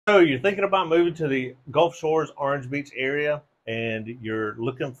So you're thinking about moving to the Gulf Shores, Orange Beach area, and you're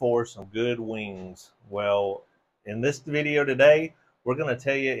looking for some good wings. Well, in this video today, we're going to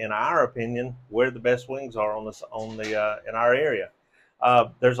tell you, in our opinion, where the best wings are in our area.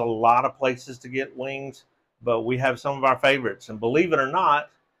 There's a lot of places to get wings, but we have some of our favorites. And believe it or not,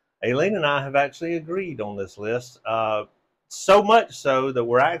 Aileen and I have actually agreed on this list. So much so that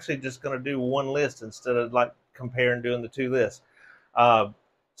we're actually just going to do one list instead of like comparing doing the two lists.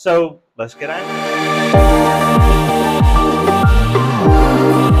 So let's get at it.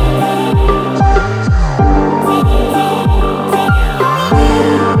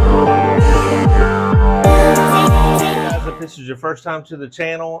 Guys, if this is your first time to the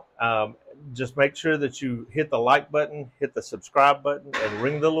channel, just make sure that you hit the like button, hit the subscribe button, and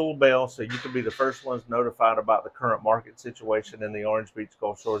ring the little bell so you can be the first ones notified about the current market situation in the Orange Beach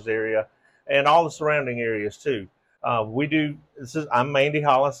Gulf Shores area and all the surrounding areas too. I'm Mandy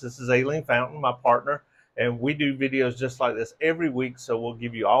Hollis. This is Aileen Fountain, my partner, and we do videos just like this every week. So we'll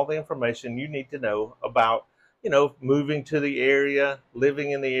give you all the information you need to know about, moving to the area,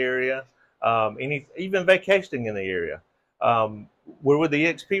 living in the area, even vacationing in the area. We're with the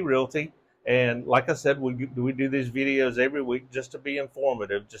EXP Realty, and like I said, we do these videos every week just to be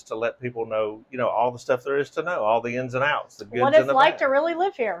informative, just to let people know, all the stuff there is to know, all the ins and outs, the goods and the bad. What it's like to really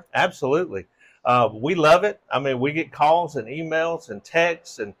live here. Absolutely. We love it. I mean, we get calls and emails and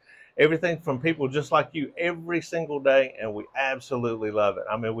texts and everything from people just like you every single day, and we absolutely love it.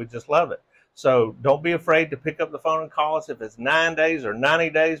 I mean, we just love it. So don't be afraid to pick up the phone and call us. If it's 9 days or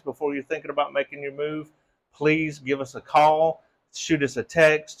 90 days before you're thinking about making your move, please give us a call, shoot us a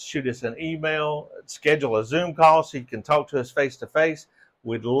text, shoot us an email, schedule a Zoom call so you can talk to us face to face.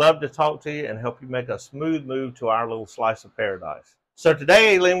 We'd love to talk to you and help you make a smooth move to our little slice of paradise. So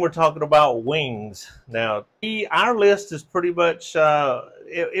today, Aileen, we're talking about wings. Now, our list is pretty much,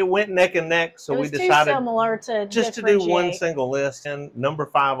 it went neck and neck, so we decided similar to just to do one single list. And number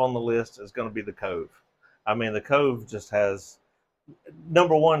 5 on the list is going to be the Cove. I mean, the Cove just has,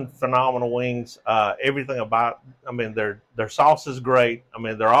 number one, phenomenal wings. Everything about, I mean, their sauce is great. I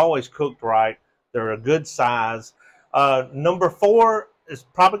mean, they're always cooked right. They're a good size. Number 4 is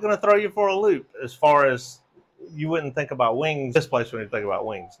probably going to throw you for a loop as far as you wouldn't think about wings this place when you think about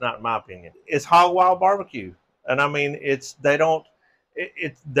wings, not in my opinion. It's Hog Wild Barbecue. And I mean,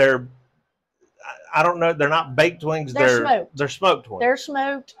 they're I don't know, they're not baked wings, they're smoked. They're smoked wings. They're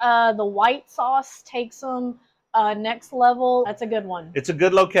smoked. The white sauce takes them next level. That's a good one. It's a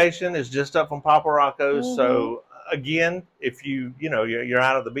good location. It's just up from Papa Rocco's. So again, if you're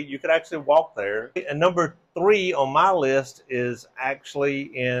out of the beat, you could actually walk there. And number 3 on my list is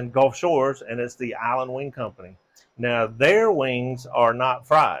actually in Gulf Shores, and it's the Island Wing Company. Now, their wings are not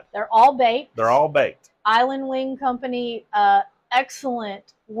fried. They're all baked. They're all baked. Island Wing Company,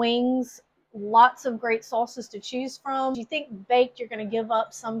 excellent wings, lots of great sauces to choose from. If you think baked, you're going to give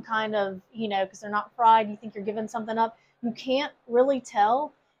up some kind of, because they're not fried, you think you're giving something up. You can't really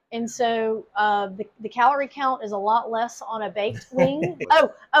tell. And so the calorie count is a lot less on a baked wing.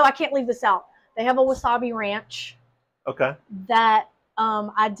 Oh, I can't leave this out. They have a wasabi ranch. Okay. That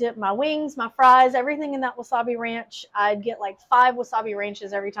I dip my wings, my fries, everything in that wasabi ranch. I'd get like 5 wasabi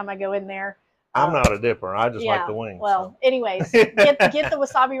ranches every time I go in there. I'm not a dipper. I just like the wings. Well, anyways, get the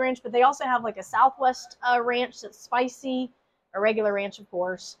wasabi ranch, but they also have like a Southwest ranch that's spicy, a regular ranch, of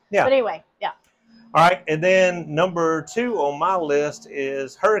course. Yeah. But anyway, yeah. All right, and then number 2 on my list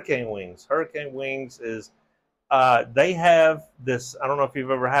is Hurricane Wings. Hurricane Wings is, they have this, I don't know if you've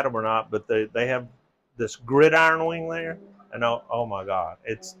ever had them or not, but they have this gridiron wing there. And oh my God,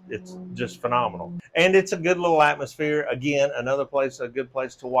 it's just phenomenal. And it's a good little atmosphere. Again, another place, a good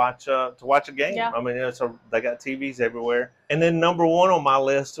place to watch a game. Yeah. I mean, they got TVs everywhere. And then number 1 on my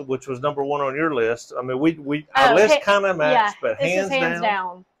list, which was number 1 on your list. I mean, our list kind of matched, but hands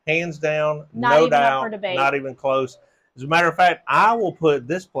down, no doubt, not even close. As a matter of fact, I will put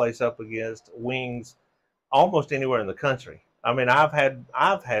this place up against wings almost anywhere in the country. I mean, I've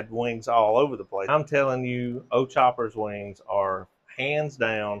had wings all over the place. I'm telling you, Ochoppers wings are hands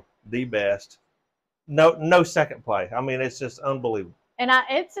down the best. No second play. I mean, it's just unbelievable. And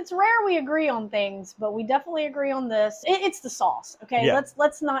it's rare we agree on things, but we definitely agree on this. It's the sauce, okay? Yeah.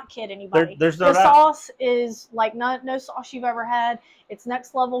 Let's not kid anybody. There's no doubt. Sauce is like no sauce you've ever had. It's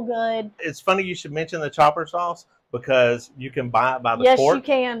next level good. It's funny you should mention the chopper sauce because you can buy it by the quart. Yes, you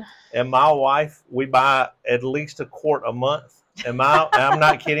can. And my wife, we buy at least a quart a month. And I'm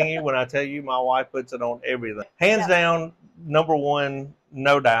not kidding you when I tell you my wife puts it on everything. Hands down, number 1,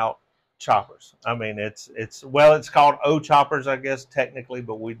 no doubt. Choppers. I mean, it's called Ochoppers, I guess technically,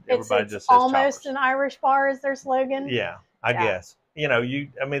 but everybody just says almost choppers. An Irish bar is their slogan. Yeah, I guess. you know,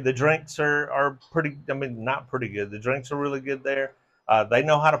 I mean, the drinks are pretty. I mean, not pretty good. The drinks are really good there. They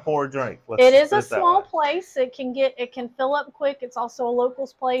know how to pour a drink. Let's It just is put a it that way. small place. It can fill up quick. It's also a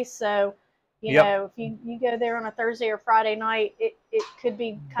locals place, so you Yep. know if you go there on a Thursday or Friday night, it could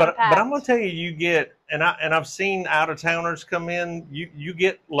be kind of But I'm gonna packed. tell you, you get I've seen out of towners come in. You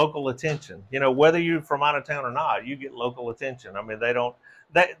get local attention. You know, whether you're from out of town or not, you get local attention. I mean, they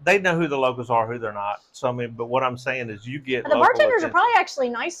know who the locals are, who they're not. So I mean, but what I'm saying is, you get The local bartenders are attention. probably actually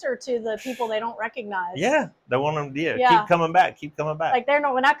nicer to the people they don't recognize. Yeah, they want them. Yeah, Yeah, keep coming back, keep coming back. like they're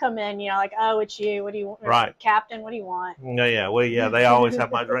not when I come in, you know, like oh it's you. What do you want, Right. Captain? What do you want? Yeah, yeah. Well, yeah, they always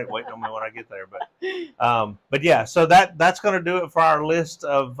have my drink waiting on me when I get there. But yeah, so that's going to do it for our list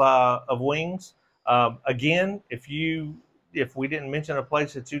of wings. Again, if we didn't mention a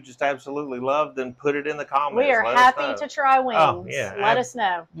place that you just absolutely love, then put it in the comments. We are Let happy us know. to try wings. Oh yeah, Let us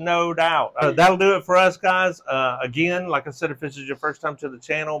know. No doubt. That'll do it for us, guys. Again, like I said, if this is your first time to the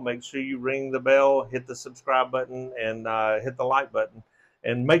channel, make sure you ring the bell, hit the subscribe button, and hit the like button.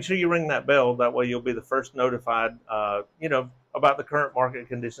 And make sure you ring that bell. That way you'll be the first notified, you know, about the current market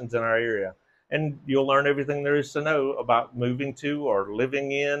conditions in our area. And you'll learn everything there is to know about moving to or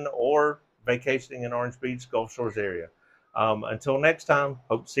living in or vacationing in Orange Beach, Gulf Shores area. Until next time,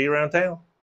 hope to see you around town.